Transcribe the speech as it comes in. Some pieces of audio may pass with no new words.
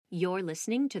You're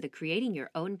listening to the Creating Your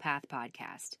Own Path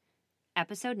podcast,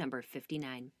 episode number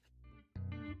 59.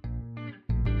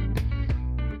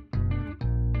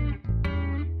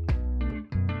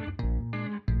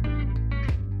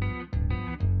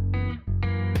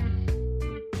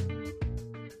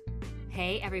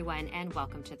 Hey everyone, and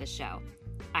welcome to the show.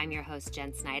 I'm your host,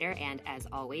 Jen Snyder, and as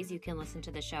always, you can listen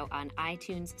to the show on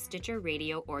iTunes, Stitcher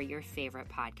Radio, or your favorite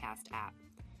podcast app.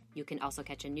 You can also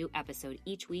catch a new episode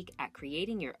each week at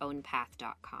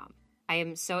creatingyourownpath.com. I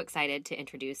am so excited to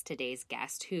introduce today's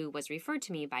guest, who was referred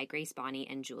to me by Grace Bonney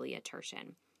and Julia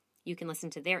Turshen. You can listen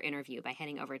to their interview by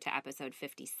heading over to episode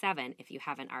 57 if you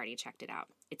haven't already checked it out.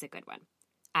 It's a good one.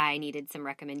 I needed some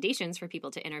recommendations for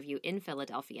people to interview in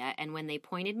Philadelphia, and when they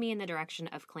pointed me in the direction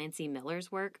of Clancy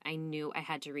Miller's work, I knew I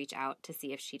had to reach out to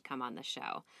see if she'd come on the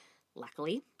show.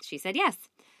 Luckily, she said yes.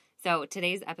 So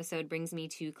today's episode brings me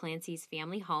to Clancy's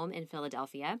family home in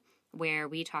Philadelphia, where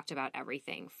we talked about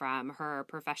everything from her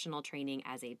professional training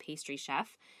as a pastry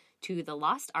chef to the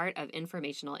lost art of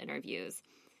informational interviews.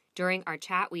 During our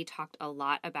chat, we talked a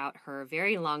lot about her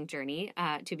very long journey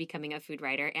to becoming a food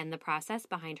writer and the process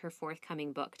behind her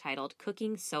forthcoming book titled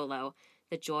Cooking Solo: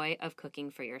 The Joy of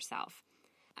Cooking for Yourself.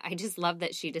 I just love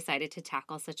that she decided to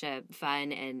tackle such a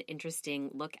fun and interesting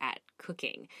look at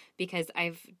cooking, because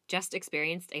I've just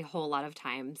experienced a whole lot of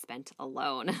time spent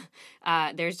alone.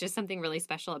 There's just something really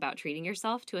special about treating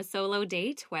yourself to a solo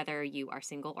date, whether you are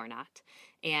single or not.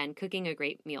 And cooking a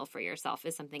great meal for yourself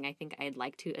is something I think I'd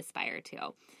like to aspire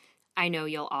to. I know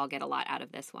you'll all get a lot out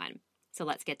of this one. So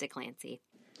let's get to Clancy.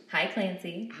 Hi,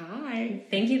 Clancy. Hi.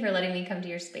 Thank you for letting me come to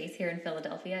your space here in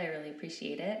Philadelphia. I really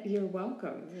appreciate it. You're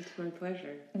welcome. It's my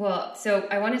pleasure. Well, so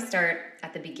I want to start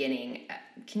at the beginning.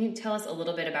 Can you tell us a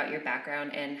little bit about your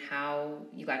background and how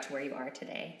you got to where you are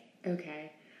today?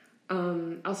 Okay.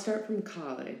 I'll start from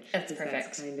college. That's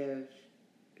perfect.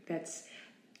 That's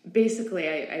basically,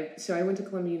 I went to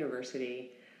Columbia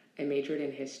University. I majored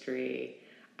in history.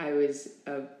 I was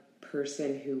a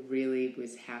person who really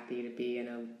was happy to be in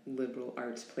a liberal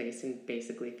arts place and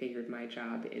basically figured my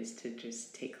job is to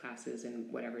just take classes in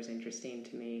whatever's interesting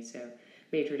to me. So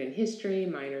majored in history,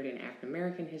 minored in African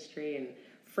American history and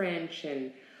French,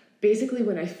 and basically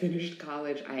when I finished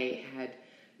college I had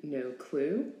no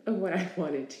clue of what I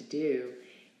wanted to do,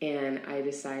 and I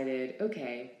decided,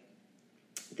 okay,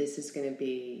 this is going to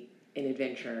be an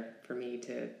adventure for me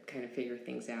to kind of figure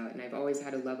things out. And I've always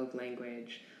had a love of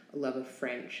language, a love of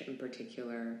French in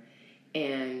particular.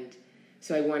 And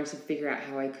so I wanted to figure out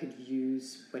how I could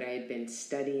use what I had been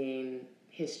studying,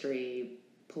 history,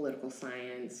 political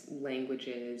science,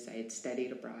 languages. I had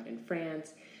studied abroad in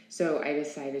France. So I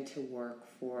decided to work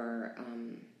for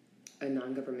a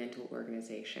non-governmental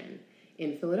organization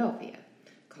in Philadelphia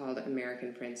called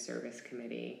American Friends Service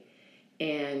Committee.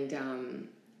 And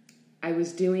I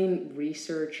was doing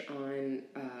research on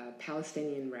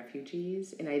Palestinian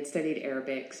refugees, and I had studied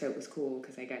Arabic, so it was cool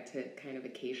because I got to kind of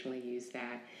occasionally use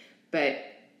that. But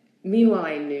meanwhile,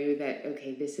 I knew that,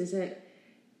 okay, this isn't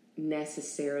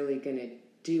necessarily going to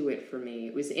do it for me.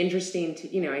 It was interesting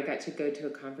to, I got to go to a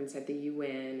conference at the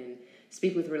UN and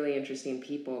speak with really interesting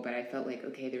people, but I felt like,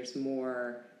 okay, there's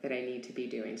more that I need to be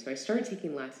doing. So I started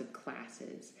taking lots of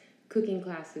classes, cooking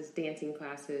classes, dancing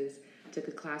classes. Took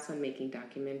a class on making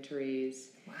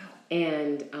documentaries. Wow.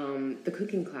 And the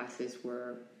cooking classes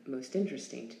were most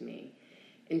interesting to me.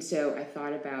 And so I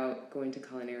thought about going to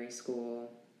culinary school,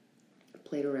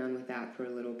 played around with that for a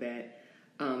little bit,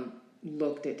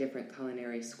 looked at different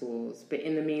culinary schools. But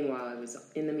in the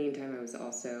meantime, I was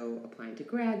also applying to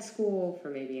grad school for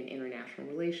maybe an international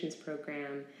relations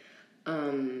program.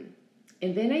 And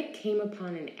then I came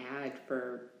upon an ad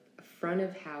for front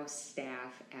of house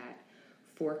staff at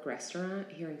Fork Restaurant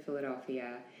here in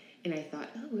Philadelphia, and I thought,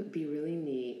 it would be really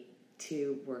neat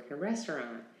to work in a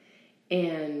restaurant.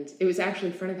 And it was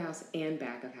actually front of house and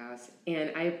back of house,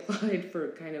 and I applied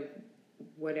for kind of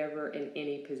whatever in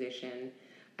any position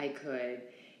I could,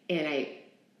 and I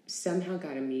somehow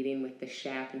got a meeting with the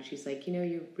chef, and she's like,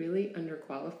 you're really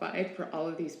underqualified for all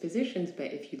of these positions,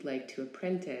 but if you'd like to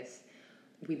apprentice,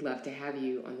 we'd love to have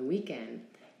you on the weekend,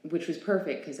 which was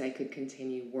perfect because I could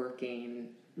continue working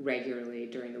regularly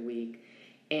during the week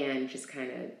and just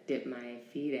kind of dip my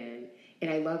feet in.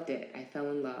 And I loved it. I fell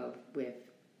in love with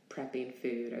prepping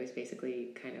food. I was basically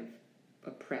kind of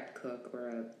a prep cook or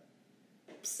a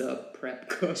sub-prep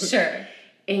cook. Sure.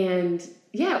 And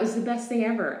yeah, it was the best thing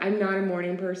ever. I'm not a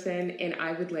morning person, and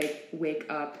I would wake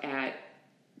up at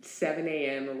 7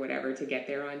 a.m. or whatever to get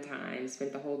there on time,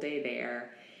 spent the whole day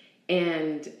there.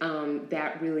 And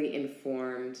that really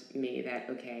informed me that,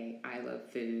 okay, I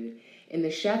love food. And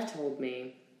the chef told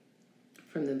me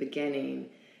from the beginning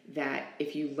that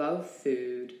if you love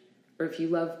food, or if you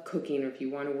love cooking, or if you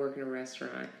want to work in a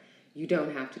restaurant, you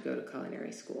don't have to go to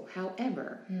culinary school.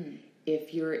 However,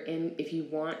 if you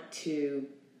want to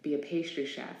be a pastry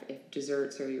chef, if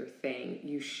desserts are your thing,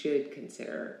 you should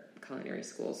consider culinary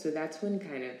school. So that's when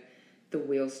kind of the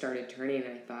wheels started turning,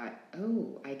 and I thought,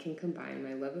 oh, I can combine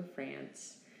my love of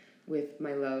France with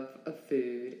my love of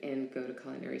food and go to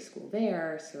culinary school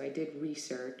there. So I did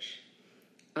research.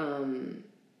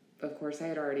 Of course, I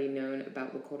had already known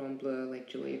about Le Cordon Bleu, like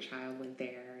Julia Child went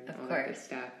there and all that good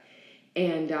stuff.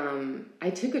 And I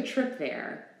took a trip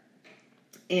there,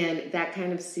 and that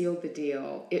kind of sealed the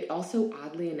deal. It also,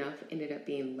 oddly enough, ended up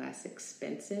being less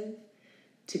expensive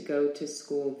to go to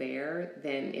school there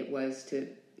than it was to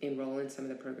enroll in some of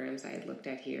the programs I had looked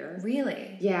at here.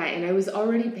 Really? Yeah, and I was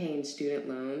already paying student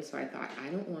loans, so I thought, I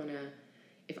don't want to,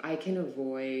 if I can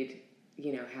avoid,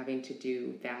 having to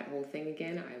do that whole thing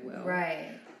again, I will.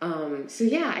 Right. So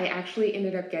yeah, I actually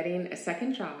ended up getting a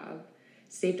second job,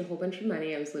 saved a whole bunch of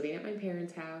money. I was living at my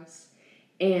parents' house,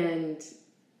 and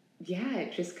yeah,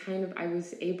 it just kind of, I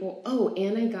was able,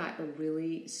 and I got a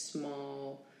really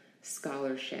small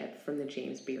scholarship from the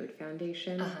James Beard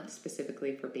Foundation,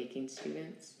 specifically for baking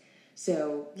students.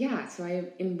 So yeah, so I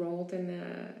enrolled in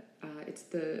it's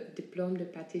the Diplôme de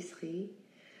Pâtisserie.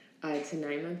 It's a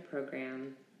 9-month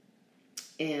program,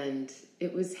 and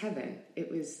it was heaven.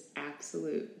 It was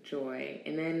absolute joy.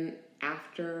 And then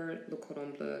after Le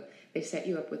Cordon Bleu, they set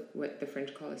you up with what the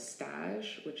French call a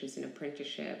stage, which is an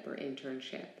apprenticeship or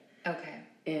internship. Okay.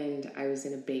 And I was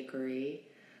in a bakery,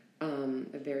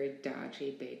 a very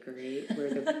dodgy bakery,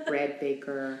 where the bread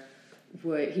baker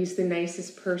he's the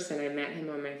nicest person. I met him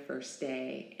on my first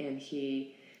day, and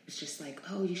he was just like,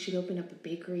 oh, you should open up a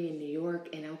bakery in New York,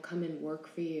 and I'll come and work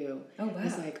for you. Oh, wow. I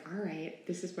was like, all right,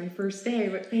 this is my first day,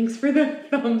 but thanks for the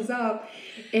thumbs up.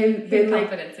 And then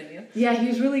confidence in you. Yeah, he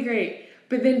was really great.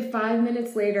 But then 5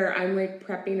 minutes later, I'm like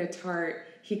prepping a tart.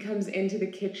 He comes into the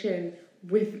kitchen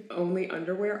with only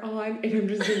underwear on, and I'm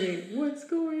just thinking, what's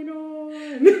going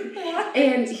on? What?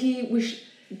 And he was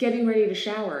getting ready to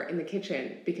shower in the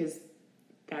kitchen, because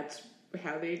that's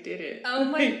how they did it. Oh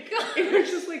my God. And I was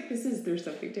just like, there's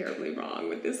something terribly wrong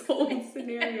with this whole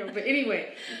scenario. But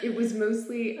anyway, it was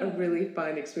mostly a really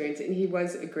fun experience, and he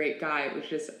was a great guy. It was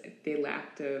just, they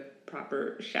lacked a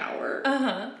proper shower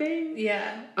thing.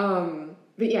 Yeah.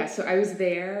 But yeah, so I was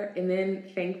there, and then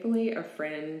thankfully a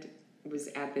friend was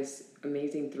at this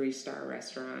amazing 3-star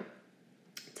restaurant,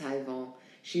 Taillevent.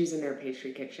 She was in their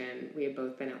pastry kitchen. We had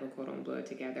both been at Le Cordon Bleu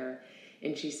together,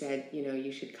 and she said,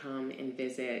 you should come and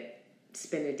visit,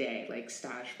 spend a day, like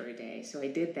stage for a day. So I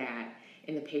did that,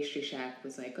 and the pastry chef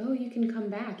was like, oh, you can come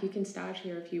back. You can stage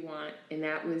here if you want. And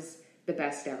that was the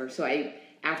best ever. So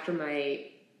after my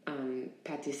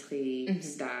pâtisserie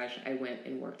stage, I went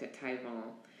and worked at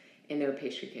Taillevent in their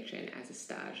pastry kitchen as a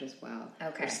stage as well.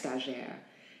 Okay. Or stagiaire.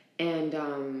 And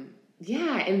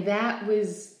and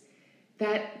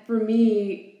that for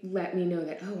me let me know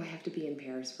that, I have to be in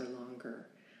Paris for longer.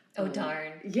 Oh,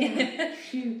 darn. Yeah,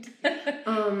 shoot.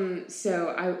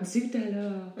 So I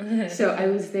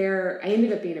was there. I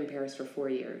ended up being in Paris for 4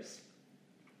 years,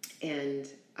 and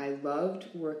I loved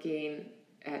working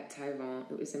at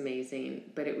Taillevent. It was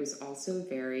amazing, but it was also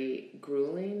very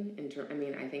grueling.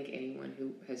 I think anyone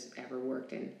who has ever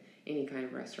worked in any kind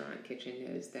of restaurant kitchen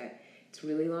knows that it's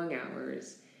really long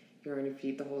hours. You're on your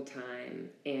feet the whole time,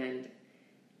 and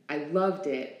I loved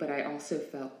it, but I also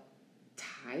felt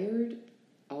tired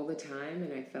all the time,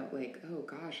 and I felt like, oh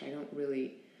gosh, I don't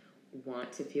really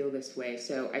want to feel this way.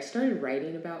 So I started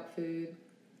writing about food,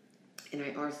 and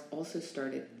I also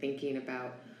started thinking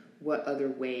about what other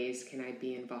ways can I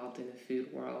be involved in the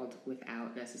food world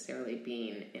without necessarily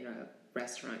being in a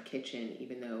restaurant kitchen,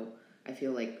 even though I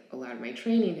feel like a lot of my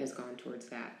training has gone towards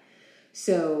that.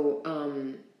 So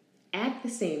at the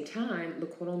same time, Le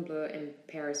Cordon Bleu in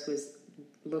Paris was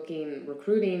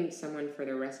recruiting someone for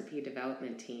their recipe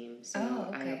development team. So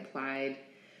I applied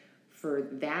for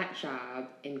that job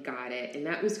and got it. And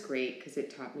that was great because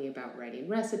it taught me about writing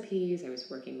recipes. I was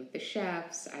working with the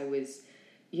chefs. I was,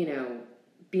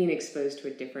 being exposed to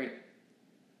a different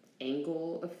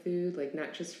angle of food, like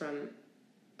not just from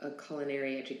a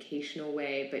culinary educational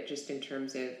way, but just in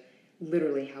terms of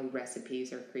literally how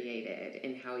recipes are created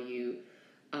and how you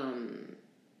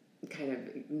kind of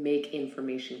make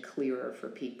information clearer for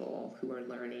people who are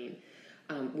learning,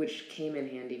 which came in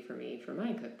handy for me for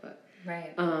my cookbook.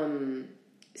 Right.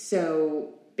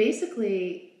 So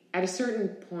basically, at a certain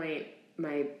point,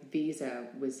 my visa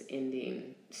was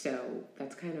ending, so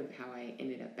that's kind of how I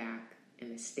ended up back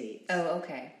in the States. Oh,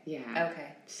 okay. Yeah.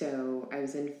 Okay. So I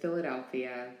was in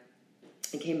Philadelphia.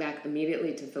 I came back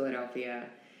immediately to Philadelphia,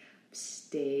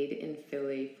 stayed in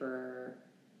Philly for,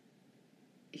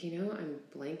 I'm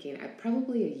blanking.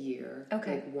 Probably a year.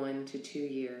 Okay. Like 1 to 2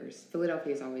 years.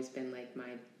 Philadelphia has always been like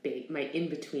my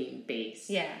in-between base.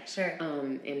 Yeah, sure.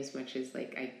 And as much as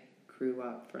like I grew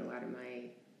up for a lot of my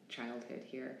childhood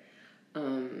here.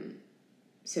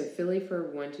 So Philly for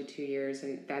 1 to 2 years,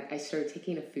 and that I started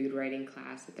taking a food writing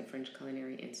class at the French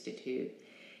Culinary Institute.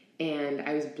 And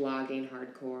I was blogging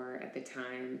hardcore at the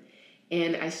time.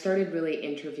 And I started really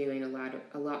interviewing a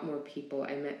lot more people.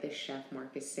 I met this chef,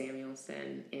 Marcus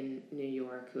Samuelson, in New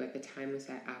York, who at the time was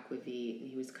at Aquavit, and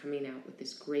he was coming out with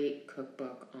this great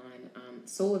cookbook on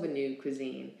Soul of a New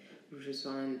Cuisine, which was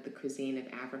on the cuisine of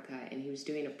Africa, and he was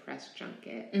doing a press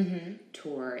junket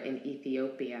tour in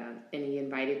Ethiopia, and he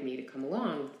invited me to come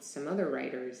along with some other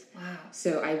writers. Wow.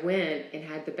 So I went and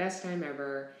had the best time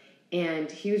ever,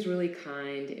 and he was really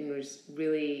kind and was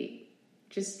really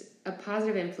just a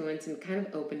positive influence and kind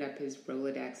of opened up his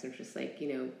Rolodex and was just like,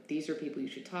 these are people you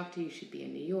should talk to, you should be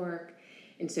in New York.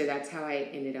 And so that's how I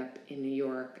ended up in New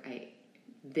York. I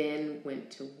then went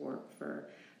to work for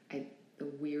a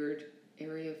weird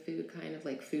area of food, kind of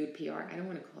like food PR. I don't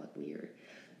want to call it weird,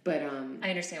 but I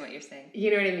understand what you're saying.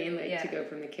 You know what I mean? Like to go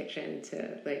from the kitchen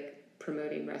to like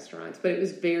promoting restaurants, but it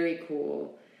was very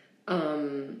cool.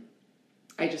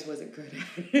 I just wasn't good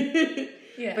at it.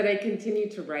 Yeah. But I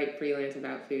continued to write freelance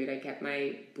about food. I kept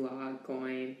my blog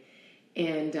going.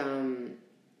 And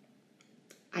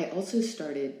I also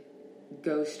started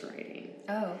ghostwriting.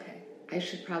 Oh, okay. I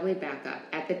should probably back up.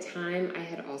 At the time, I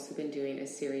had also been doing a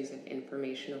series of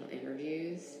informational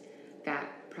interviews that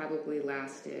probably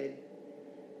lasted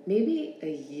maybe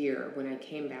a year. When I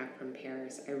came back from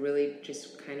Paris, I really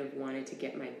just kind of wanted to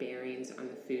get my bearings on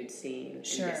the food scene in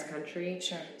this country.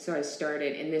 Sure. So I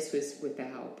started, and this was with the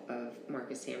help of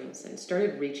Marcus Samuelson,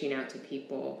 started reaching out to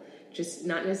people, just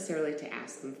not necessarily to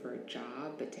ask them for a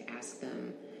job, but to ask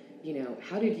them,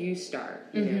 how did you start?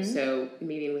 So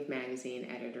meeting with magazine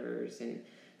editors and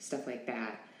stuff like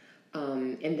that.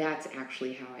 And that's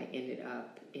actually how I ended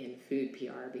up in food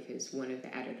PR, because one of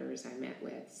the editors I met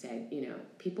with said,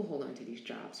 people hold on to these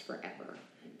jobs forever.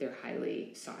 They're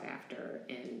highly sought after,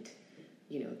 and,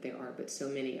 there are but so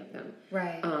many of them.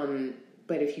 Right.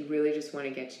 But if you really just want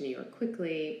to get to New York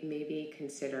quickly, maybe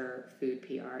consider food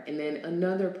PR. And then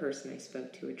another person I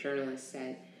spoke to, a journalist,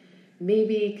 said,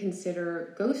 maybe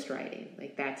consider ghostwriting.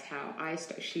 Like, that's how I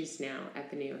started. She's now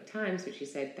at the New York Times, but she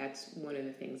said that's one of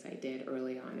the things I did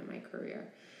early on in my career.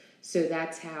 So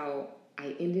that's how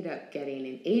I ended up getting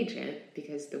an agent,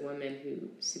 because the woman who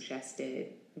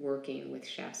suggested working with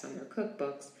chefs on their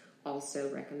cookbooks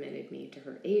also recommended me to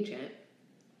her agent.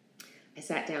 I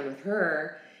sat down with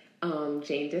her,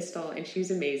 Jane Distel, and she was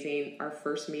amazing. Our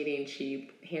first meeting, she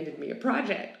handed me a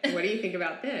project. What do you think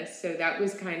about this? So that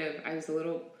was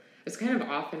I was kind of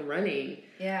off and running.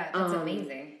 Yeah, that's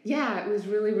amazing. Yeah, it was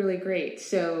really, really great.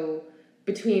 So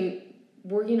between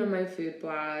working on my food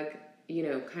blog,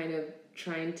 kind of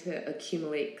trying to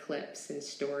accumulate clips and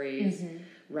stories,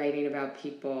 writing about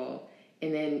people,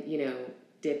 and then,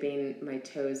 dipping my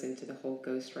toes into the whole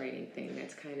ghostwriting thing.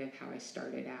 That's kind of how I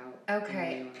started out.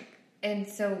 Okay. In New York. And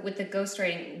so with the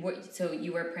ghostwriting, so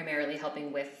you were primarily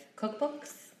helping with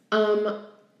cookbooks?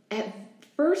 At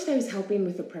first, I was helping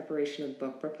with the preparation of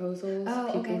book proposals. Oh,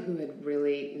 people who had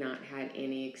really not had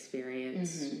any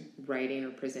experience writing or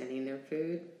presenting their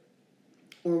food.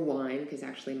 Or wine, because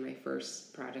actually my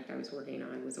first project I was working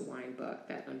on was a wine book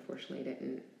that unfortunately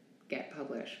didn't get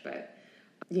published. But,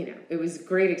 it was a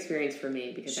great experience for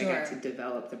me, because I got to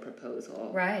develop the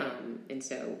proposal. Right. And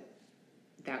so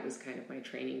that was kind of my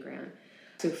training ground.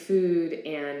 So food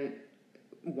and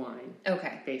wine.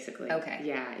 Okay. Basically. Okay.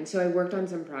 Yeah. And so I worked on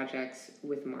some projects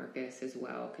with Marcus as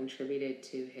well, contributed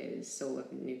to his Soul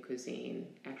of New Cuisine,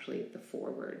 actually the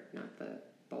foreword, not the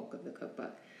bulk of the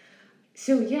cookbook.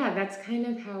 So yeah, that's kind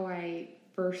of how I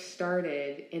first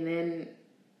started. And then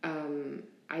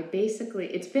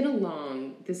it's been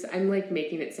I'm like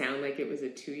making it sound like it was a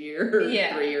 2-year or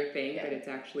 3-year thing, but it's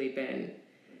actually been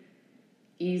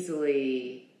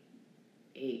easily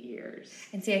 8 years.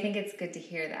 And see, I think it's good to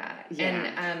hear that.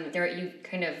 Yeah. And you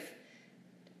kind of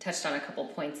touched on a couple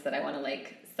points that I want to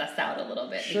suss out a little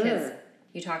bit. Sure. Because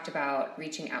you talked about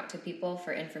reaching out to people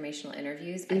for informational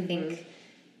interviews.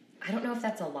 I don't know if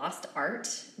that's a lost art,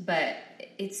 but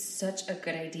it's such a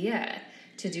good idea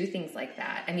to do things like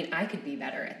that. I mean, I could be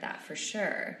better at that for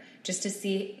sure. Just to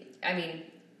see,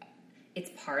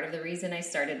 it's part of the reason I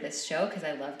started this show, because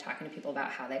I love talking to people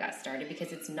about how they got started,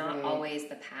 because it's not always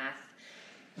the path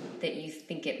that you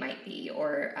think it might be,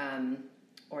 or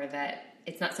that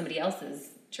it's not somebody else's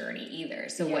journey either.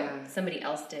 So what somebody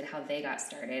else did, how they got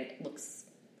started, looks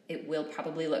it will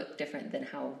probably look different than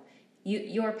how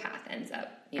your path ends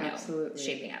up, Absolutely.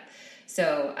 shaping up.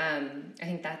 So I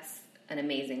think that's an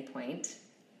amazing point.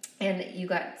 And you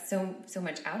got so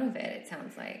much out of it, it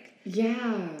sounds like.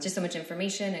 Yeah. Just so much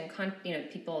information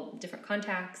and, people, different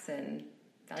contacts and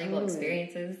valuable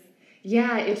experiences.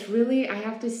 Yeah, it's really, I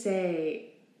have to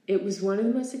say, it was one of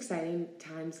the most exciting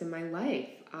times in my life,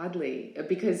 oddly.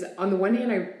 Because on the one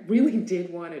hand, I really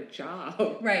did want a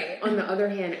job. Right. On the other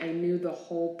hand, I knew the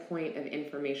whole point of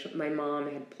information. My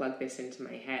mom had plugged this into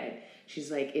my head. She's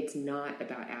like, it's not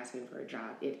about asking for a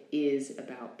job. It is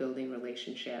about building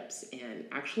relationships and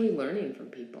actually learning from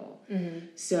people. Mm-hmm.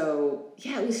 So,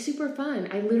 yeah, it was super fun.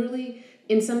 I literally,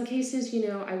 in some cases,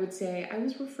 I would say I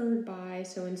was referred by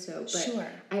so-and-so. But sure.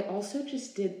 I also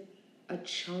just did a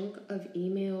chunk of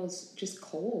emails just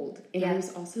cold. And I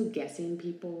was also guessing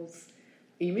people's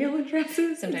email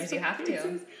addresses. Sometimes you have to.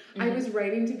 Mm-hmm. I was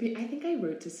writing to I think I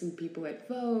wrote to some people at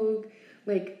Vogue,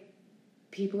 like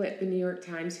people at the New York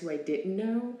Times who I didn't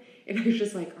know. And I was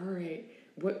just like, all right,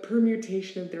 what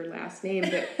permutation of their last name?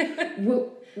 But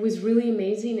what was really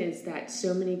amazing is that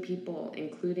so many people,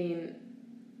 including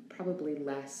probably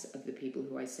less of the people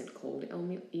who I sent cold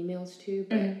emails to,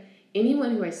 but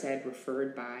anyone who I said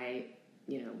referred by,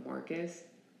 Marcus,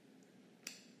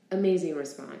 amazing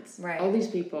response. Right. All these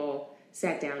people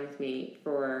sat down with me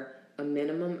for a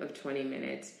minimum of 20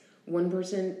 minutes. One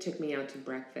person took me out to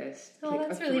breakfast,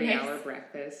 that's a really 3-hour nice.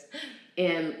 breakfast,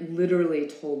 and literally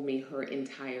told me her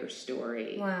entire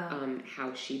story. Wow.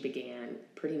 How she began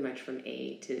pretty much from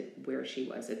A to where she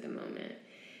was at the moment.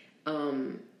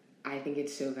 I think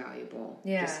it's so valuable.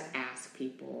 Yeah. Just ask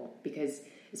people, because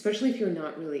especially if you're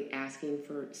not really asking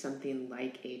for something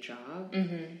like a job,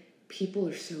 people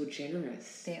are so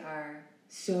generous. They are.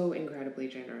 So incredibly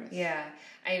generous. Yeah.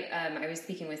 I was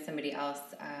speaking with somebody else,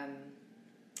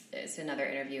 it's another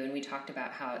interview, and we talked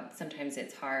about how sometimes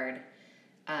it's hard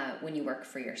when you work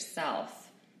for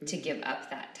yourself to give up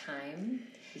that time.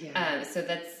 Yeah. So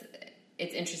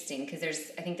it's interesting because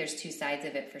I think there's two sides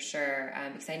of it for sure.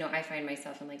 Because I find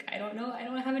myself, I'm like, I don't know, I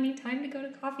don't have any time to go to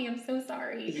coffee. I'm so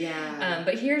sorry. Yeah.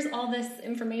 But here's all this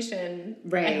information.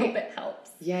 Right. I hope it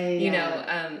helps.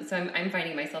 Yeah. So I'm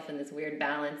finding myself in this weird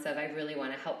balance of I really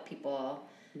want to help people.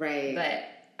 Right. But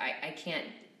I can't,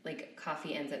 like,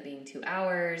 coffee ends up being 2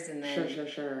 hours, and then...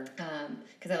 Sure.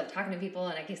 Because I love talking to people,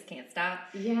 and I just can't stop.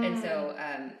 Yeah. And so,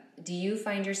 do you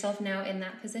find yourself now in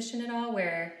that position at all,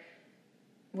 where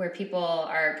people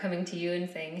are coming to you and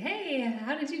saying, hey,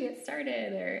 how did you get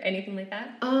started, or anything like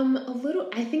that? A little.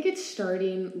 I think it's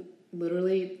starting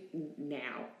literally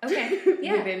now. Okay,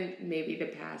 yeah. Within maybe the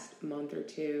past month or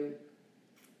two.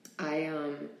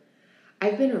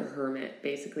 I've been a hermit,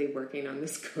 basically, working on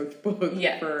this cookbook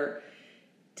for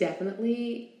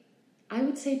definitely, I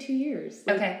would say, 2 years.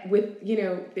 Like, okay. With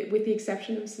the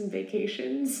exception of some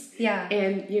vacations. Yeah.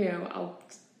 And, I'll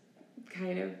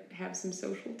kind of have some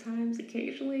social times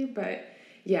occasionally. But,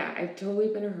 yeah, I've totally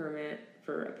been a hermit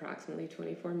for approximately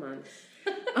 24 months.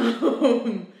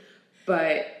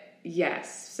 But,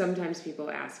 yes, sometimes people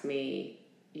ask me,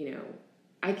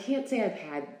 I can't say I've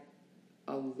had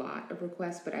a lot of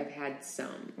requests, but I've had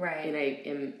some. Right. And I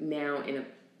am now in a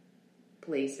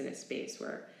place, in a space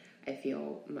where I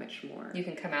feel much more. You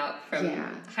can come out from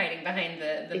hiding behind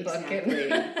the exactly.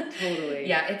 book. And Totally.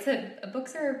 Yeah,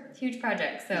 books are huge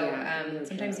projects, so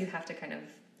sometimes sure. you have to kind of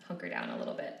hunker down a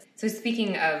little bit. So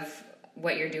speaking of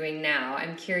what you're doing now,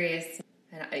 I'm curious,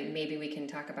 and maybe we can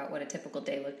talk about what a typical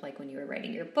day looked like when you were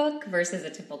writing your book versus a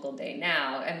typical day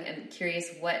now. I'm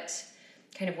curious what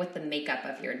the makeup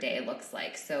of your day looks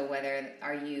like. So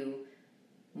are you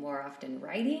more often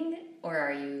writing, or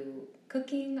are you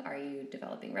cooking? Are you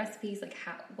developing recipes? Like,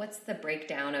 what's the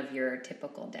breakdown of your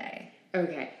typical day?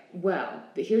 Okay, well,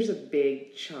 here's a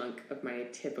big chunk of my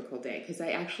typical day, because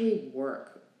I actually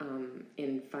work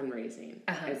in fundraising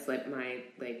as my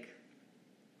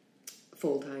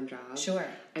full-time job. Sure.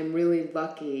 I'm really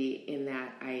lucky in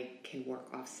that I can work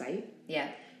off-site. Yeah.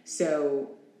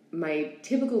 So my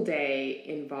typical day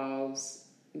involves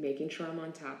making sure I'm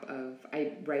on top of,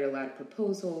 I write a lot of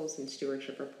proposals and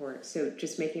stewardship reports, so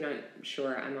just making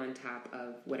sure I'm on top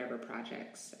of whatever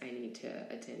projects I need to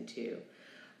attend to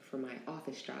for my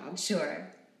office job. Sure.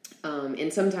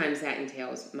 And sometimes that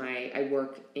entails I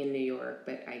work in New York,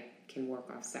 but I can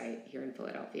work off-site here in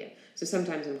Philadelphia. So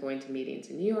sometimes I'm going to meetings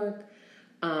in New York.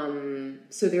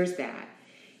 So there's that.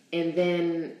 And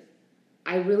then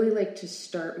I really like to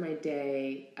start my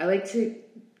day, I like to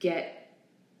get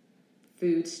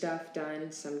food stuff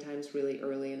done sometimes really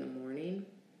early in the morning.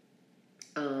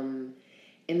 And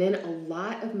then a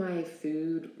lot of my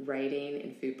food writing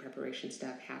and food preparation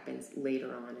stuff happens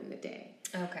later on in the day.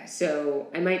 Okay. So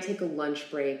I might take a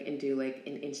lunch break and do like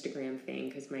an Instagram thing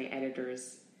because my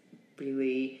editor's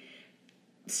really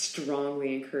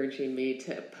strongly encouraging me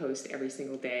to post every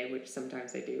single day, which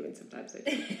sometimes I do and sometimes I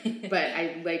don't. But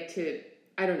I like to,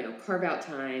 I don't know, carve out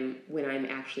time when I'm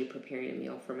actually preparing a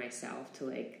meal for myself to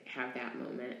like have that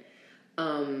moment.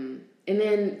 And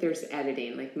then there's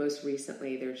editing. Like most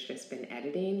recently, there's just been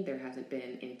editing. There hasn't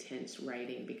been intense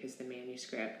writing because the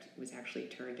manuscript was actually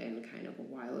turned in kind of a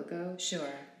while ago. Sure.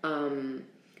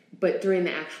 But during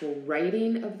the actual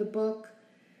writing of the book,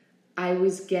 I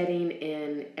was getting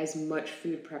in as much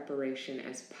food preparation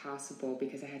as possible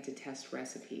because I had to test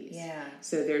recipes. Yeah.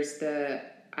 So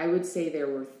I would say there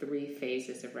were 3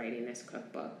 phases of writing this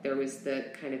cookbook. There was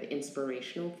the kind of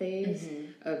inspirational phase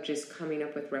of just coming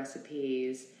up with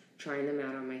recipes, trying them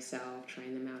out on myself,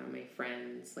 trying them out on my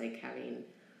friends, like having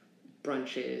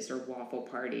brunches or waffle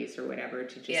parties or whatever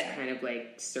to just kind of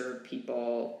like serve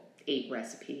people 8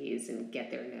 recipes and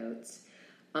get their notes.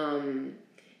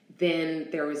 Then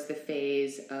there was the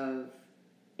phase of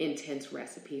intense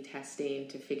recipe testing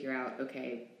to figure out,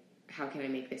 okay, how can I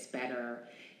make this better?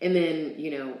 And then,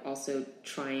 also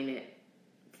trying it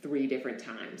 3 different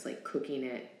times, like cooking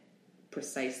it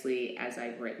precisely as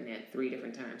I've written it 3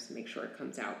 different times to make sure it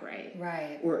comes out right.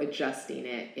 Right. Or adjusting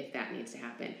it if that needs to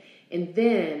happen. And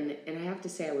then, and I have to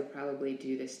say I would probably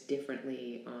do this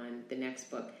differently on the next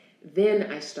book,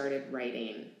 then I started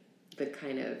writing the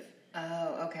kind of,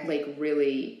 like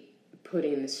really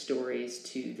putting the stories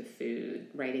to the food,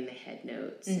 writing the head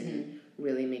notes, and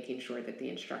really making sure that the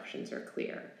instructions are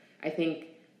clear. I think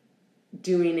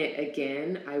doing it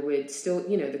again, I would still,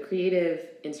 the creative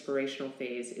inspirational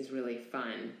phase is really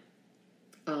fun.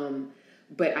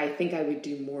 But I think I would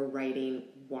do more writing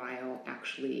while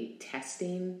actually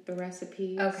testing the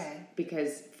recipes. Okay.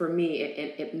 Because for me,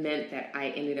 it meant that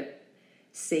I ended up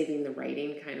saving the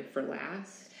writing kind of for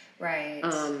last. Right.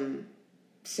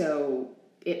 So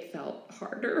it felt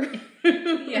harder.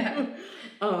 Yeah.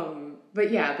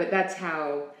 But that's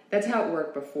how it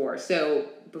worked before. So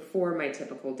before, my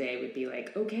typical day would be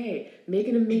like, okay, make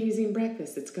an amazing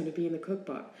breakfast that's going to be in the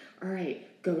cookbook. All right,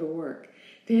 go to work.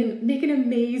 Then make an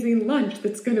amazing lunch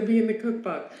that's going to be in the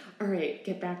cookbook. All right,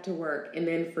 get back to work. And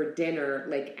then for dinner,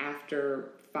 like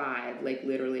after 5, like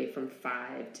literally from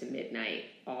 5 to midnight,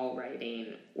 all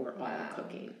writing or all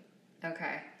cooking.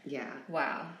 Okay. Yeah.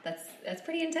 Wow. That's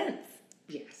pretty intense.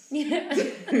 Yes. Yeah.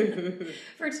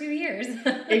 For 2 years.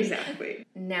 Exactly.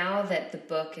 Now that the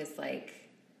book is like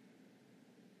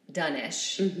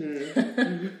done-ish,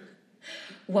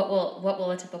 what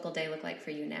will a typical day look like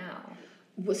for you now?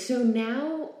 Well, so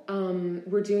now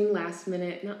we're doing like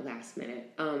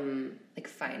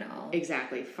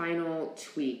final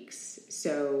tweaks.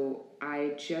 So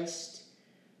I just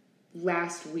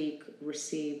last week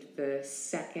received the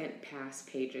second pass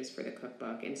pages for the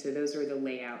cookbook, and so those are the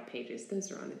layout pages.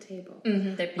 Those are on the table.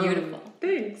 They're beautiful.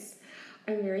 Thanks.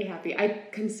 I'm very happy. I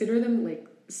consider them like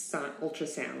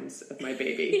ultrasounds of my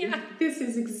baby. Yeah. This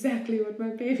is exactly what my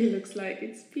baby looks like.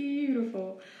 It's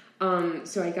beautiful.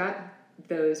 So I got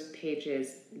those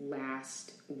pages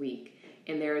last week,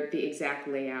 and they're the exact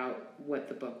layout, what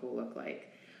the book will look like.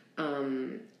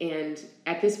 And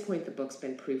at this point, the book's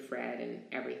been proofread and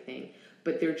everything,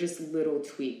 but they're just little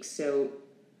tweaks. So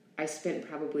I spent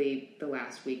probably the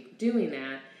last week doing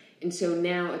that. And so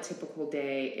now a typical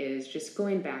day is just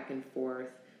going back and forth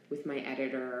with my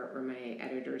editor or my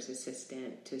editor's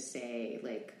assistant to say,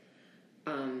 like,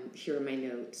 here are my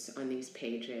notes on these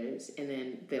pages. And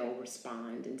then they'll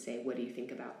respond and say, what do you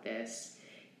think about this?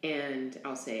 And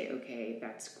I'll say, okay,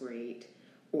 that's great.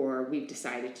 Or we've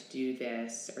decided to do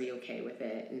this. Are you okay with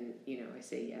it? And, I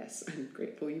say, yes, I'm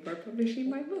grateful you are publishing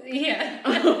my book.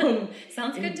 Yeah.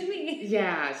 Sounds good to me.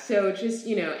 Yeah. So just,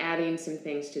 adding some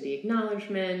things to the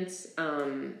acknowledgments.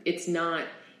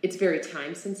 It's very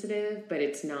time sensitive, but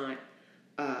it's not,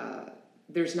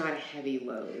 there's not a heavy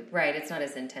load. Right. It's not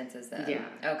as intense as that. Yeah.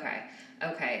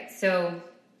 Okay. So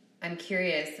I'm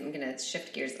curious. I'm going to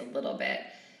shift gears a little bit.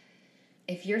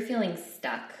 If you're feeling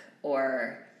stuck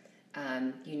or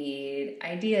you need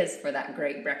ideas for that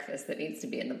great breakfast that needs to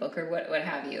be in the book or what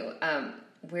have you,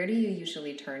 where do you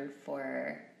usually turn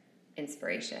for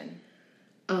inspiration?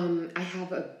 I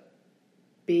have a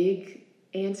big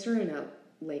answer and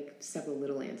several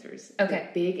little answers. Okay.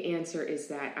 The big answer is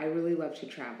that I really love to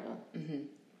travel. Mm-hmm.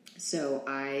 So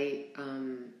I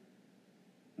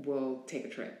will take a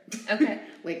trip. Okay.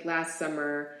 Like last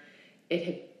summer, it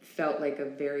had felt like a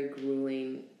very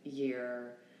grueling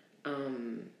year.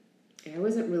 I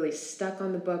wasn't really stuck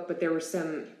on the book, but it was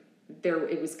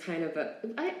kind of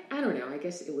I don't know, I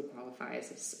guess it would qualify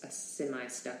as a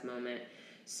semi-stuck moment.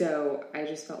 So I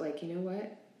just felt like, you know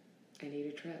what? I need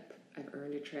a trip. I've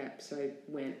earned a trip. So I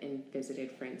went and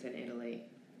visited friends in Italy.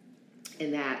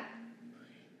 And that,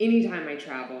 anytime I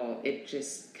travel, it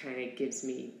just kind of gives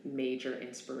me major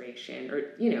inspiration.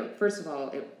 Or, first of all,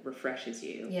 it refreshes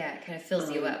you. Yeah, it kind of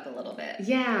fills you up a little bit.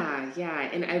 Yeah.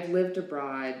 And I've lived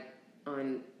abroad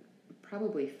on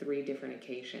probably 3 different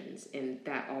occasions. And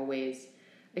that always,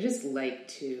 I just like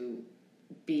to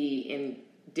be in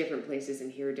different places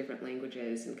and hear different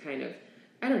languages and kind of,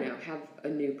 I don't know, have a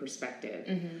new perspective.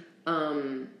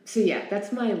 Mm-hmm. So yeah,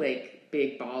 that's my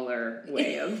big baller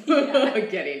way of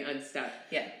getting unstuck.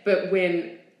 Yeah. But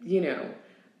when,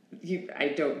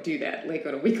 I don't do that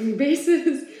on a weekly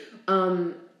basis.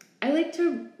 I like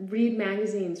to read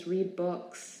magazines, read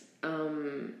books.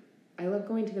 I love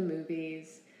going to the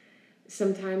movies.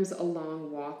 Sometimes a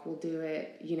long walk will do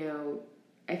it.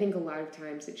 I think a lot of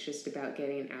times it's just about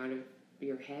getting out of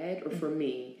your head, or for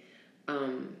me,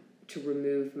 to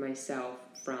remove myself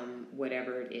from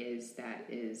whatever it is that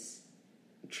is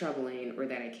troubling or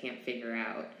that I can't figure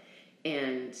out,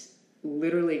 and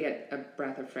literally get a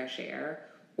breath of fresh air,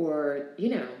 or,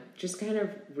 just kind of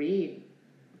read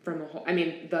from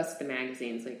thus the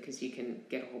magazines, because you can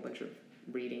get a whole bunch of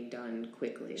reading done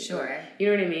quickly. Sure. You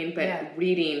know what I mean? But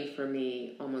reading for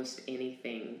me, not almost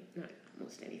anything,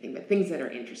 but things that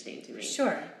are interesting to me.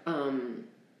 Sure.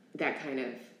 That kind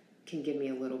of can give me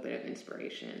a little bit of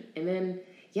inspiration. And then,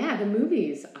 the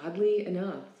movies, oddly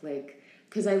enough,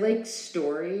 because I like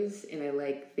stories and I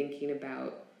like thinking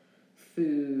about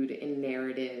food and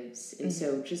narratives. And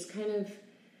so just kind of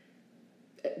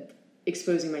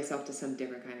exposing myself to some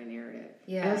different kind of narrative.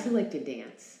 Yeah. I also like to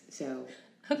dance. So.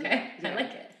 Okay. I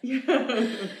like it. Yeah.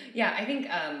 Yeah. I think,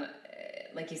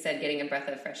 like you said, getting a breath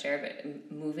of fresh air,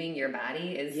 but moving your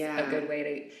body is a good way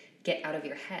to get out of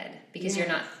your head, because you're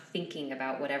not thinking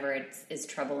about whatever is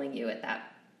troubling you at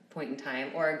that point in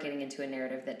time, or getting into a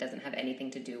narrative that doesn't have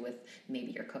anything to do with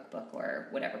maybe your cookbook or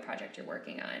whatever project you're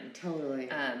working on. Totally.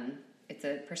 It's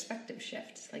a perspective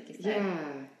shift, like you said. Yeah.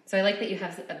 So I like that you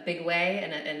have a big way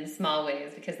and small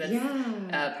ways, because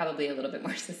that's probably a little bit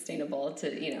more sustainable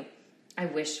to, I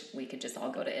wish we could just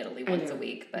all go to Italy once a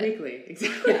week. But weekly,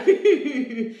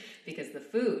 exactly. Because the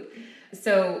food.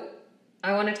 So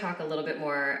I want to talk a little bit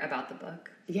more about the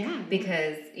book. Yeah.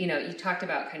 Because, you talked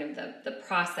about kind of the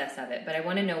process of it, but I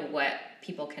want to know what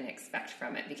people can expect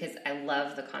from it, because I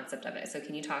love the concept of it. So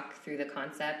can you talk through the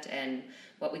concept and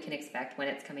what we can expect when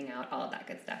it's coming out, all of that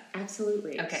good stuff?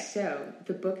 Absolutely. Okay. So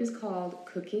the book is called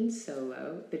Cooking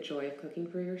Solo, The Joy of Cooking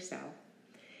for Yourself.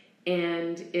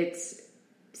 And it's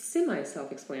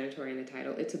semi-self-explanatory in the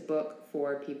title. It's a book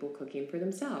for people cooking for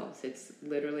themselves. It's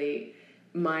literally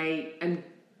I'm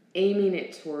aiming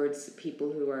it towards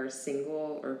people who are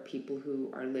single or people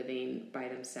who are living by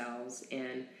themselves.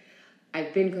 And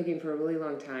I've been cooking for a really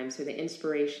long time, so the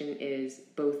inspiration is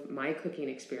both my cooking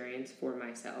experience for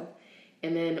myself,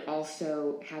 and then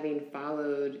also having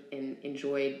followed and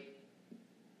enjoyed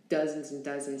dozens and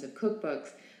dozens of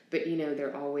cookbooks, but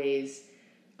they're always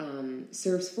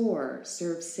serves 4,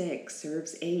 serves 6,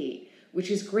 serves 8, which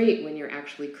is great when you're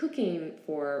actually cooking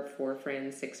for 4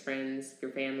 friends, 6 friends,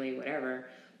 your family, whatever.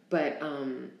 But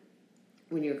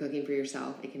when you're cooking for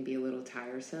yourself, it can be a little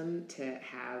tiresome to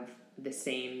have the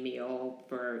same meal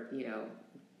for,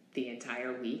 the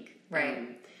entire week.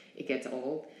 Right. It gets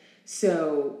old.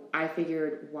 So I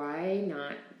figured, why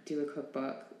not do a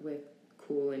cookbook with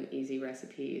cool and easy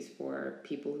recipes for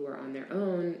people who are on their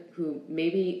own, who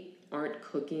maybe aren't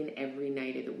cooking every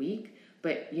night of the week,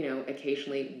 but,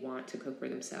 occasionally want to cook for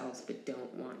themselves, but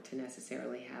don't want to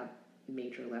necessarily have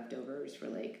major leftovers for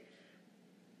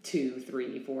 2,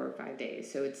 3, 4, or 5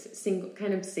 days. So it's single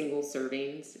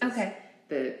servings. Okay.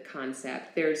 The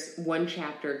concept. There's one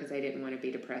chapter, because I didn't want to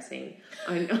be depressing,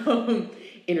 on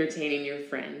entertaining your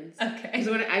friends. Okay. Because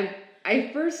when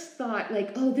I first thought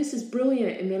oh, this is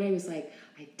brilliant, and then I was like,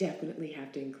 I definitely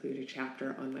have to include a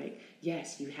chapter on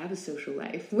yes, you have a social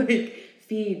life,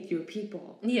 feed your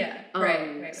people. Yeah.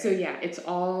 Right. So yeah, it's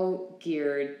all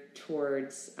geared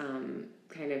towards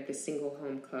kind of the single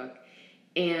home cook.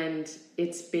 And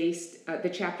it's based, the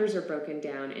chapters are broken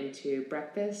down into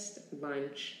breakfast,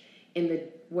 lunch, and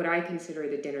what I consider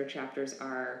the dinner chapters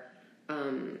are,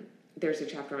 there's a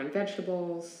chapter on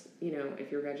vegetables,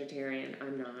 if you're vegetarian,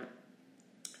 I'm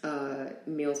not,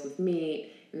 meals with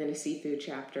meat, and then a seafood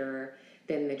chapter,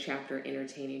 then the chapter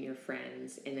entertaining your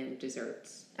friends, and then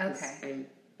desserts. Okay. I'm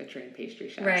a trained pastry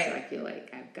chef, right. So I feel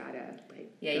like I've got to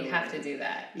you have to do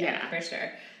that. Yeah, for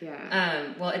sure.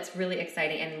 Yeah. Well, it's really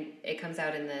exciting, and it comes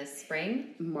out in the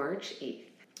spring? March 8th.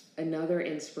 Another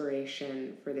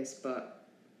inspiration for this book,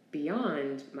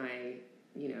 beyond my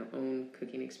own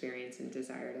cooking experience and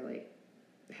desire to like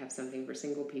have something for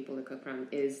single people to cook from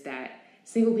is that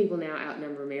single people now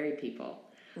outnumber married people.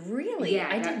 Really? Yeah,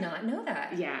 I did not know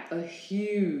that. Yeah, a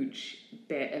huge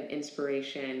bit of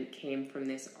inspiration came from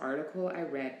this article I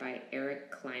read by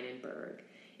Eric Kleinenberg.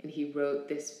 And he wrote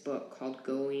this book called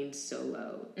Going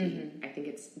Solo. I think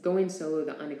it's Going Solo,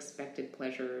 The Unexpected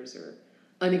Pleasures or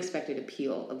Unexpected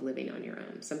Appeal of Living on Your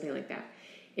Own, something like that.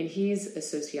 And he's a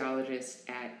sociologist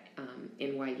at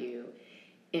NYU.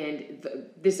 And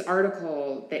this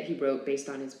article that he wrote based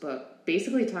on his book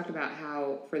basically talked about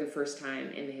how, for the first time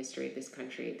in the history of this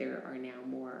country, there are now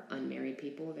more unmarried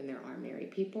people than there are married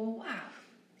people. Wow.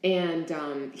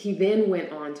 And he then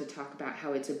went on to talk about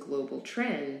how it's a global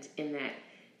trend in that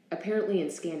apparently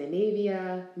in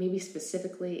Scandinavia, maybe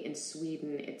specifically in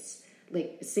Sweden, it's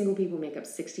like single people make up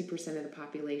 60% of the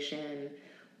population.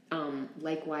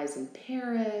 Likewise in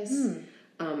Paris.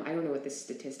 I don't know what the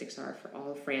statistics are for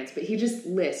all of France, but he just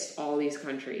lists all these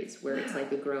countries where it's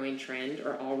like a growing trend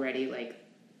or already like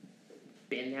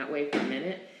been that way for a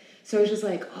minute. So I was just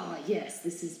like, oh yes,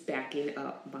 this is backing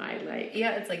up by like...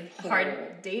 Yeah, it's like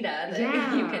hard data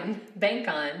that you can bank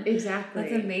on. Exactly.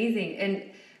 That's amazing. And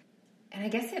I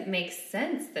guess it makes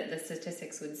sense that the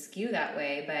statistics would skew that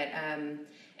way, but...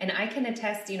 And I can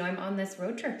attest, I'm on this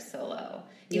road trip solo.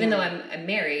 Even though I'm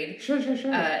married. Sure.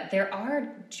 There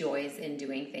are joys in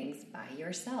doing things by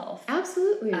yourself.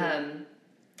 Absolutely.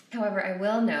 However, I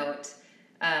will note,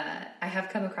 I have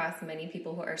come across many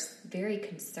people who are very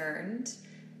concerned.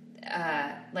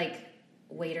 Like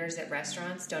waiters at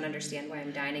restaurants don't understand why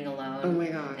I'm dining alone. Oh my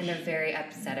gosh. And they're very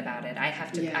upset about it. I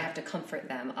have to comfort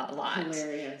them a lot.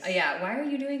 Hilarious. Why are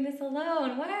you doing this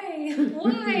alone? Why?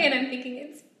 Why? And I'm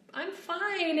thinking I'm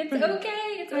fine. It's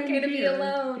okay. It's okay to be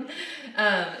alone.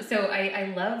 So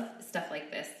I love stuff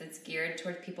like this that's geared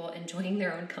toward people enjoying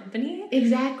their own company.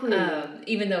 Exactly.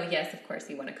 Even though, yes, of course,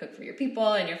 you want to cook for your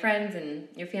people and your friends and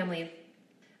your family,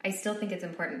 I still think it's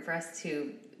important for us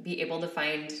to be able to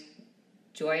find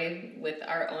joy with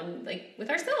our own, like with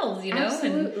ourselves,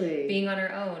 Absolutely. And being on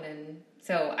our own. And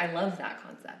so I love that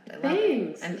concept. I love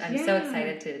Thanks. it. I'm so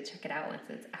excited to check it out once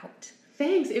it's out.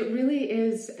 Thanks. It really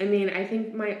is. I mean, I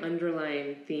think my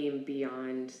underlying theme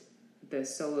beyond the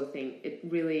solo thing, it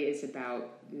really is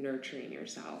about nurturing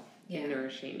yourself and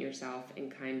nourishing yourself in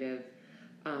kind of,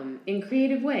 in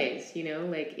creative ways,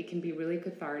 like it can be really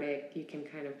cathartic. You can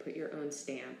kind of put your own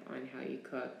stamp on how you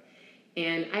cook.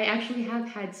 And I actually have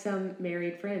had some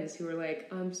married friends who are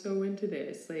like, I'm so into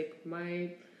this. Like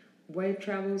my wife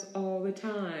travels all the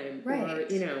time. Right. Or,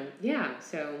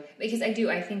 so. Because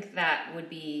I think that would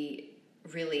be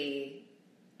really,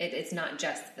 it's not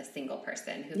just the single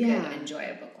person who could enjoy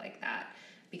a book like that,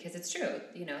 because it's true,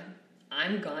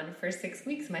 I'm gone for 6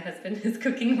 weeks. My husband is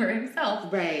cooking for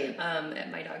himself. Right.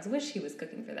 At my dog's wish, he was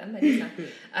cooking for them, but he's not.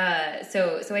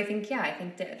 So I think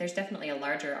there's definitely a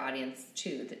larger audience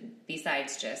too,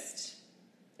 besides just,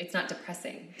 it's not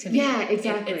depressing to me. Yeah,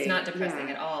 exactly. It's not depressing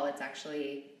at all. It's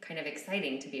actually kind of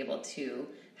exciting to be able to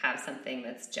have something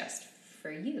that's just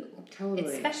for you. Totally.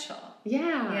 It's special.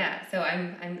 Yeah. Yeah. So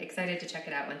I'm excited to check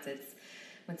it out once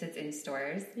it's in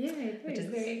stores. Yay, which is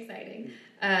very exciting.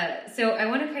 So I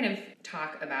want to kind of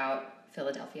talk about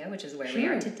Philadelphia, which is where we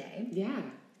are today. Yeah.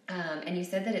 And you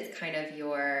said that it's kind of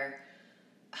your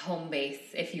home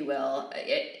base, if you will,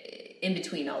 in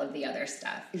between all of the other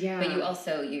stuff. Yeah. But you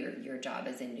also, your job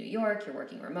is in New York, you're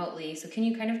working remotely. So can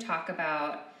you kind of talk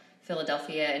about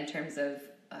Philadelphia in terms of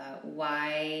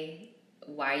why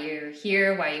you're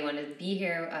here, why you want to be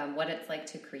here, what it's like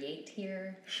to create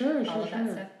here? Sure. That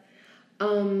stuff.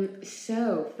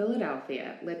 So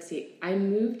Philadelphia, let's see. I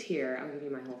moved here. I'll give you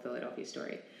my whole Philadelphia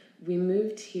story. We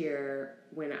moved here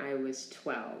when I was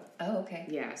 12. Oh, okay.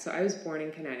 Yeah. So I was born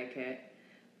in Connecticut,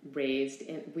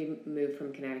 we moved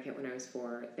from Connecticut when I was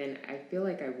 4. Then I feel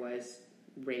like I was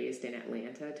raised in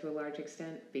Atlanta to a large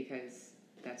extent because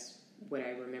that's what I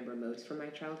remember most from my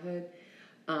childhood.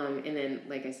 And then,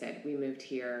 like I said, we moved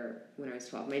here when I was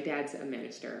 12. My dad's a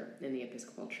minister in the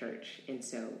Episcopal Church, and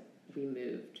so we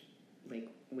moved like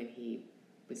when he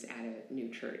was at a new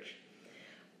church.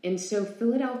 And so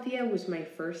Philadelphia was my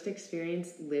first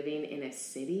experience living in a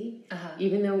city,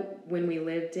 even though when we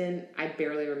lived I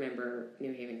barely remember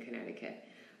New Haven, Connecticut.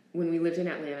 When we lived in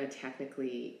Atlanta,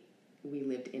 technically we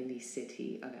lived in the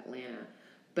city of Atlanta,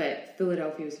 but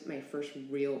Philadelphia was my first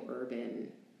real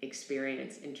urban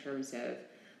experience in terms of,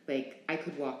 like, I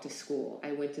could walk to school. I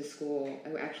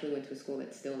actually went to a school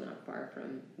that's still not far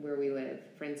from where we live,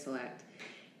 Friend Select.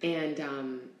 And,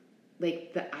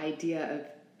 like, the idea of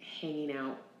hanging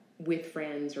out with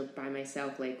friends or by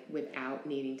myself, like without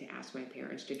needing to ask my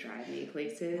parents to drive me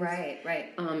places.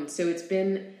 Right. So it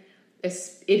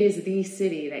is the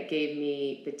city that gave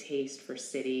me the taste for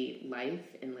city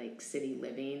life and like city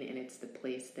living, and it's the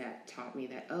place that taught me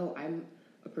that, oh, I'm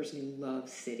a person who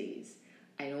loves cities.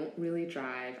 I don't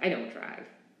drive,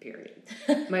 period.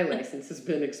 My license has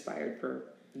been expired for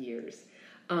years.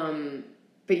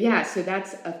 But yeah, so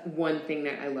that's one thing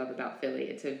that I love about Philly.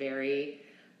 It's a very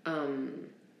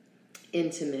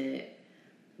intimate,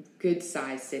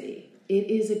 good-sized city.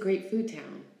 It is a great food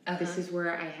town. This is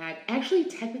where I had... Actually,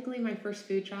 technically, my first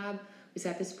food job was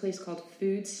at this place called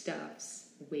Food Stuffs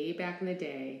way back in the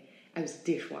day. I was a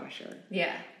dishwasher.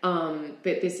 Yeah. But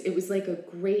it was like a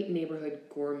great neighborhood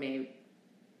gourmet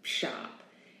shop.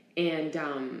 And,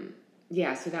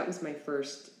 so that was my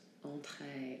first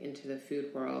entree into the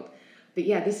food world. But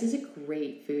yeah, this is a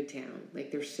great food town.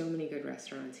 Like, there's so many good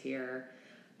restaurants here.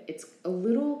 It's a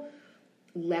little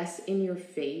less in your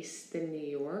face than New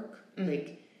York. Mm-hmm.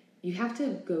 Like, you have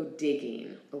to go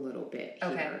digging a little bit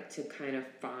here to kind of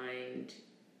find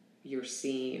your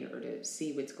scene or to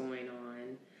see what's going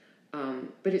on.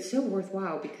 But it's so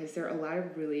worthwhile because there are a lot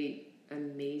of really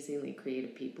amazingly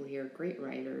creative people here, great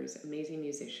writers, amazing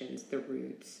musicians, the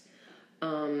Roots.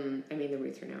 The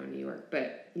Roots are now in New York,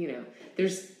 but,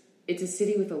 it's a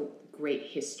city with a great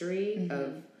history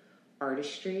of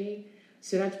artistry,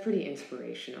 so that's pretty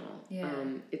inspirational. Yeah.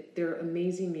 There are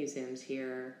amazing museums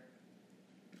here.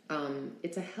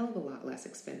 It's a hell of a lot less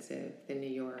expensive than New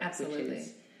York. Absolutely. Which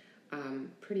is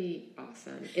pretty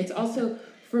awesome. It's also,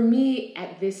 for me,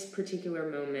 at this particular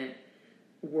moment,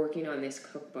 working on this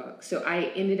cookbook. So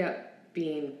I ended up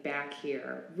being back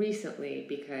here recently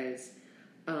because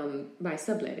my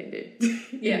sublet ended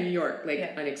in New York,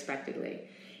 unexpectedly.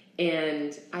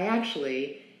 And I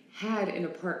actually had an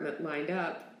apartment lined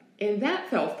up, and that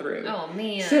fell through. Oh,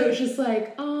 man. So it's just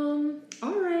like, all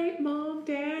right, Mom,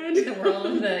 Dad. The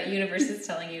world, the universe is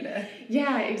telling you to...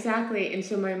 Yeah, exactly. And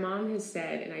so my mom has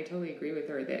said, and I totally agree with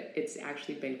her, that it's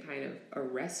actually been kind of a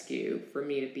rescue for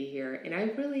me to be here. And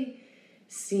I've really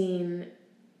seen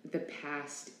the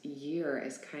past year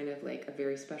as kind of like a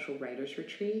very special writer's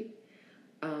retreat.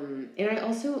 And I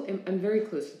also I'm very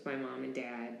close with my mom and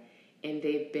dad, and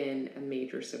they've been a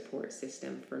major support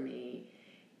system for me.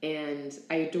 And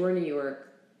I adore New York.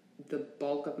 The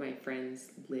bulk of my friends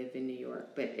live in New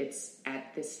York, but it's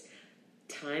at this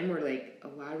time where like a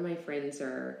lot of my friends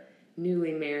are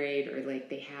newly married or like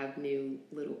they have new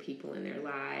little people in their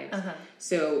lives.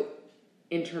 So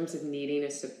in terms of needing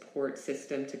a support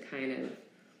system to kind of,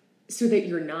 so that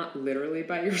you're not literally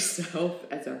by yourself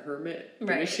as a hermit,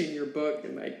 finishing your book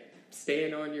and like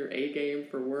staying on your A game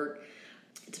for work.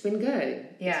 It's been good.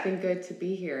 Yeah. It's been good to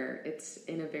be here. It's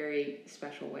in a very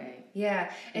special way.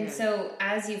 Yeah. And so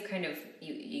as you've kind of,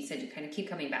 you said you kind of keep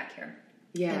coming back here.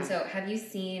 Yeah. And so have you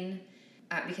seen,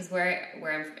 because where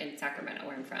I'm in Sacramento,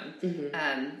 where I'm from,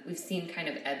 we've seen kind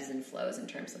of ebbs and flows in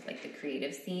terms of like the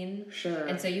creative scene. Sure.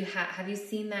 And so you have you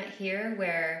seen that here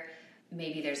where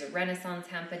maybe there's a renaissance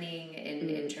happening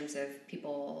in terms of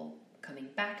people coming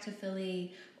back to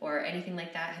Philly or anything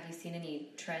like that? Have you seen any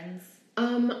trends?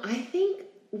 I think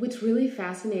what's really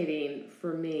fascinating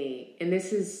for me, and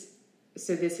this is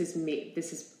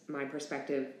my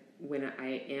perspective when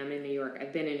I am in New York.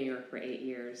 I've been in New York for 8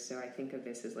 years, so I think of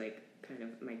this as like kind of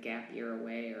my gap year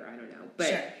away, or I don't know.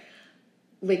 But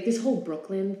like this whole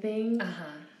Brooklyn thing,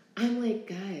 I'm like,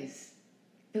 guys,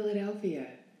 Philadelphia,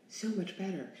 so much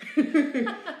better.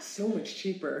 So much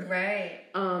cheaper. Right.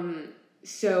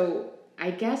 So I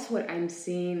guess what I'm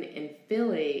seeing in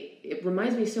Philly, it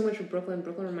reminds me so much of Brooklyn.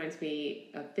 Brooklyn reminds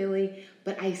me of Philly,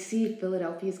 but I see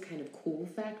Philadelphia's kind of cool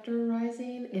factor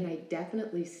rising, and I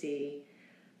definitely see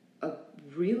a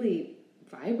really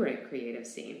vibrant creative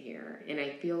scene here. And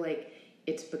I feel like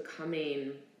it's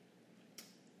becoming,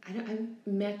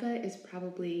 Mecca is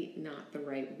probably not the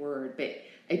right word, but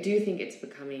I do think it's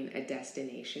becoming a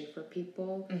destination for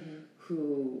people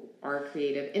who are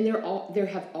creative. And there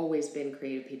have always been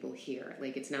creative people here.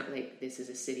 Like, it's not like this is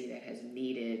a city that has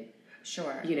needed...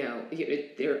 Sure.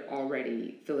 There are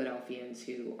already Philadelphians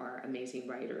who are amazing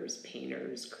writers,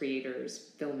 painters,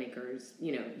 creators, filmmakers,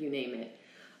 you name it.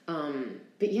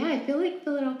 But yeah, I feel like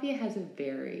Philadelphia has a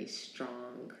very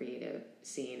strong creative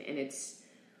scene, and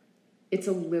it's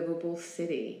a livable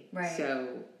city. Right. So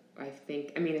I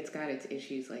think, it's got its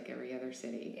issues like every other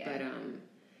city. Yeah. But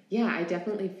I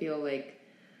definitely feel like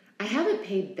I haven't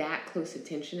paid that close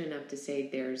attention enough to say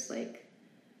there's like,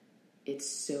 it's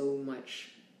so much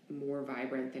more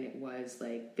vibrant than it was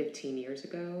like 15 years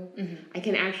ago. I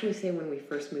can actually say when we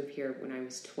first moved here, when I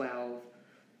was 12,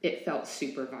 it felt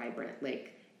super vibrant.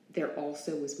 Like there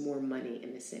also was more money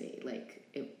in the city. Like,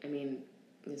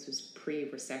 this was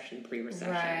pre-recession,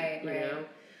 right, you know?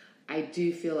 I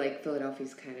do feel like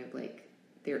Philadelphia's kind of like,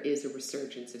 there is a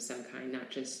resurgence of some kind,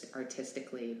 not just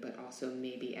artistically, but also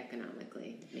maybe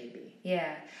economically, maybe.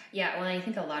 Yeah. Well, I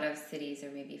think a lot of cities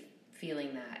are maybe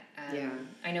feeling that.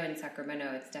 I know in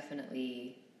Sacramento, it's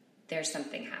definitely, there's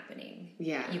something happening.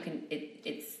 Yeah.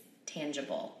 It's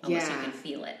tangible. Almost you can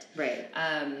feel it. Right.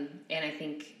 And I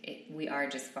think we are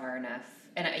just far enough.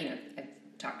 And I've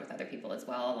talked with other people as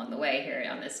well along the way here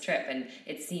on this trip, and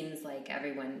it seems like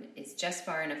everyone is just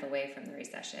far enough away from the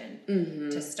recession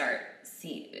to start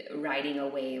riding a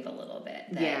wave a little bit.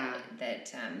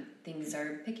 That things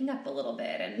are picking up a little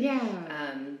bit,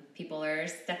 and people are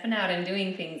stepping out and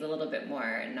doing things a little bit more,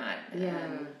 and not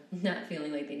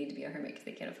feeling like they need to be a hermit because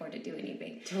they can't afford to do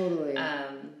anything. Totally.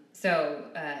 So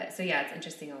it's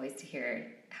interesting always to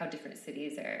hear how different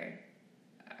cities are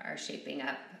shaping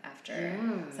up after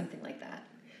something like that.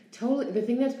 Totally. The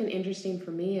thing that's been interesting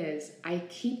for me is I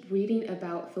keep reading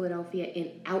about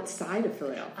Philadelphia outside of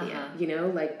Philadelphia, you know,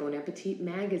 like Bon Appetit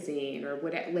magazine or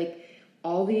whatever, like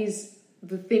all the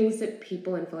things that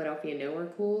people in Philadelphia know are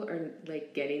cool are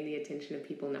like getting the attention of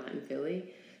people not in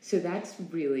Philly. So that's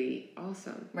really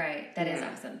awesome. Right. That is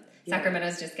awesome. Yeah.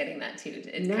 Sacramento's just getting that too.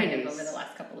 It's kind of over the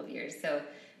last couple of years. So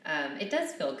it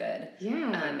does feel good. Yeah.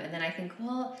 And then I think,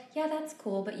 well, yeah, that's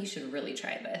cool, but you should really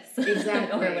try this.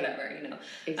 Exactly. Or whatever, you know.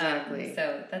 Exactly.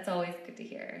 So that's always good to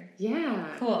hear. Yeah.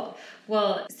 Cool.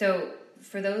 Well, so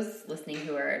for those listening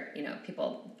who are, you know,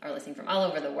 people are listening from all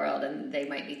over the world and they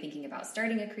might be thinking about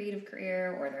starting a creative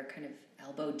career, or they're kind of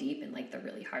elbow deep in like the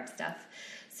really hard stuff.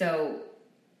 So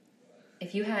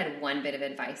if you had one bit of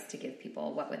advice to give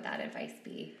people, what would that advice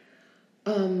be?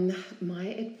 My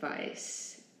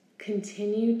advice,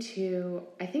 continue to,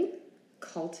 I think,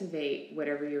 cultivate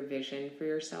whatever your vision for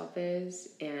yourself is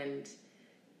and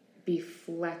be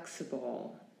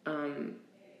flexible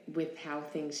with how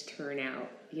things turn out.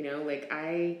 You know, like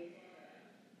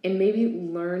and maybe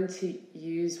learn to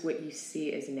use what you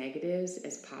see as negatives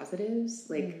as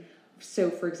positives. Like, so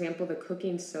for example, the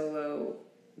Cooking Solo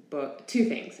book, two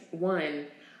things. One,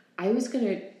 I was going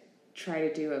to try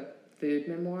to do a food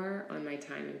memoir on my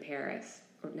time in Paris.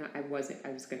 Or not, I was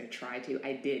going to try to.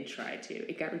 I did try to.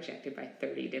 It got rejected by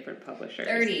 30 different publishers.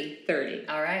 30.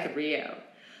 All right. 30.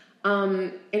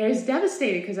 And I was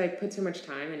devastated because I put so much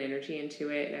time and energy into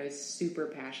it, and I was super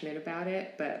passionate about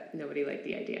it, but nobody liked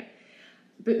the idea.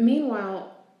 But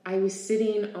meanwhile, I was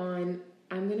sitting on,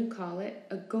 I'm going to call it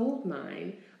a gold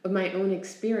mine of my own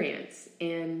experience.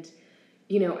 And,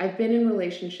 you know, I've been in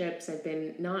relationships, I've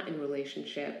been not in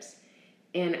relationships,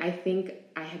 and I think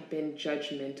I have been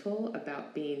judgmental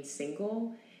about being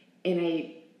single. And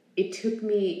it took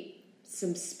me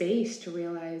some space to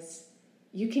realize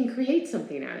you can create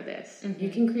something out of this. Mm-hmm. You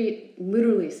can create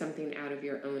literally something out of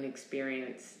your own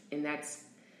experience. And that's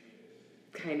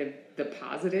kind of the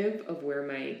positive of where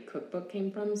my cookbook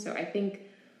came from. So I think,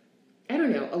 I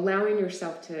don't know, allowing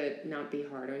yourself to not be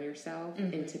hard on yourself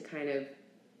and to kind of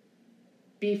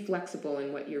be flexible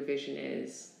in what your vision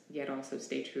is, yet also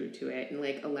stay true to it, and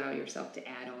like allow yourself to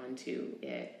add on to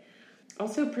it.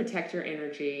 Also protect your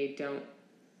energy. Don't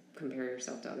compare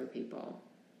yourself to other people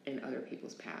and other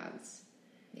people's paths.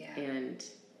 Yeah. And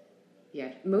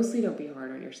mostly don't be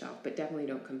hard on yourself, but definitely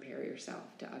don't compare yourself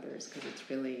to others, because it's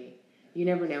really, you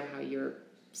never know how your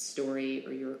story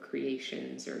or your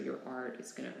creations or your art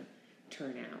is going to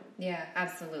turn out. Yeah,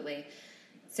 absolutely.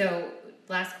 So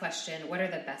last question, what are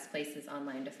the best places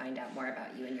online to find out more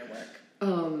about you and your work?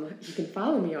 You can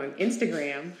follow me on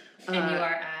Instagram. And you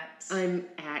are at? I'm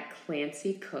at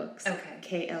Clancy Cooks. Okay.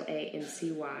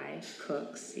 Klancy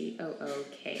Cooks,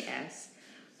 Cooks.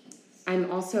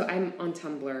 I'm on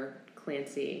Tumblr,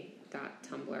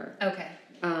 Clancy.tumblr. Okay.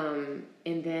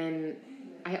 And then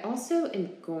I also am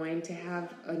going to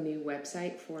have a new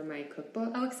website for my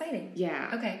cookbook. Oh, exciting. Yeah.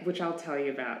 Okay. Which I'll tell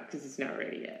you about because it's not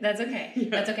ready yet. That's okay. Yeah.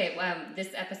 That's okay. This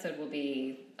episode will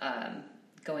be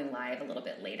going live a little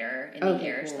bit later in the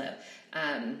year. Cool.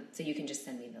 So you can just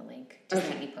send me the link. Just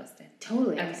keep me posted.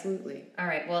 Totally. Okay. Absolutely. All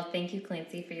right. Well, thank you,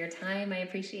 Clancy, for your time. I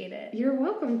appreciate it. You're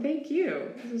welcome. Thank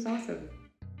you. This was awesome.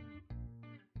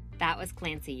 That was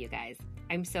Clancy, you guys.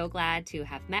 I'm so glad to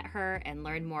have met her and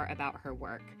learned more about her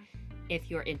work. If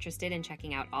you're interested in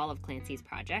checking out all of Clancy's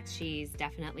projects, she's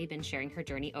definitely been sharing her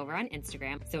journey over on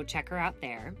Instagram, so check her out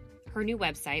there. Her new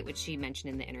website, which she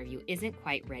mentioned in the interview, isn't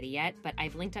quite ready yet, but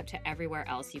I've linked up to everywhere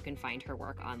else you can find her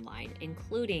work online,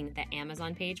 including the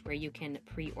Amazon page where you can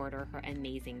pre-order her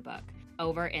amazing book,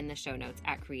 over in the show notes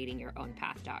at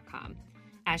creatingyourownpath.com.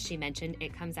 As she mentioned,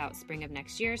 it comes out spring of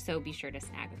next year, so be sure to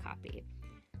snag a copy.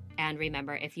 And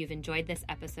remember, if you've enjoyed this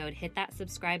episode, hit that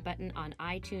subscribe button on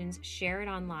iTunes, share it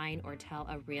online, or tell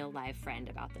a real live friend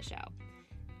about the show.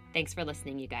 Thanks for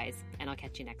listening, you guys, and I'll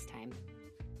catch you next time.